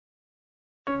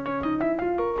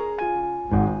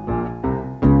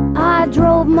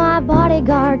drove my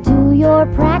bodyguard to your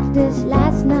practice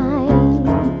last night.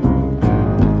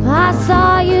 I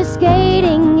saw you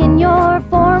skating in your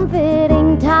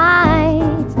form-fitting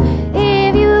tights.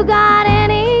 If you got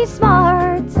any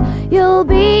smarts, you'll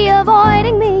be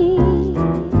avoiding me.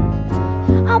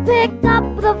 I'll pick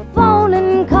up the phone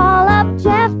and call up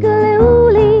Jeff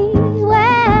Gillooly.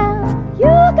 Well,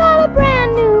 you got a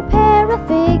brand new pair of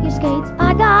figure skates,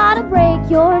 I gotta break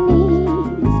your knees.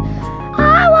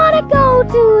 I wanna go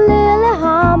to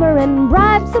Lillehammer and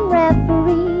bribe some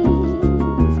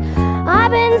referees.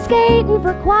 I've been skating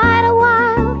for quite a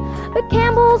while, but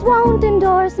Campbell's won't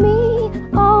endorse me.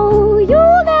 Oh,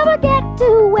 you'll never get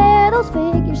to wear those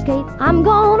figure skates, I'm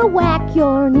gonna whack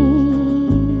your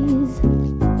knees.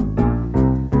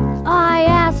 I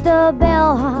asked a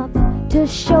bellhop to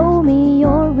show me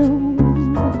your room,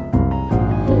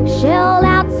 shelled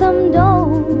out some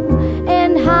dough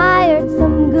and hired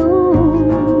some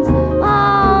goons.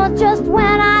 Oh, just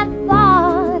when I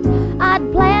thought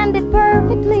I'd planned it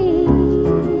perfectly,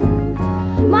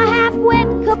 my half-wit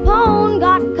Capone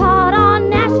got caught on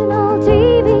national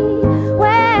TV.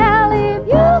 Well, if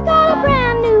you got a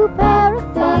brand new pair of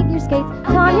figure skates,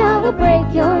 Tanya will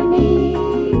break your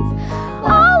knees.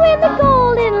 Oh, in the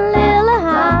golden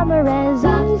Lillehammer, as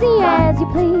easy as you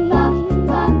please. La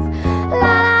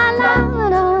la la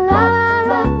la la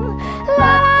la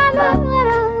la la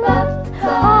la.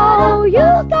 Oh, you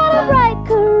got a bright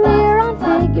career on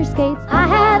figure skates, I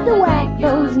had to whack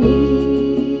those knees.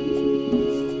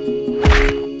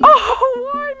 Oh,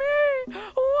 why me?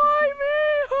 Why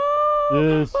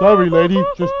me? Sorry, lady,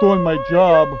 just doing my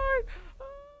job.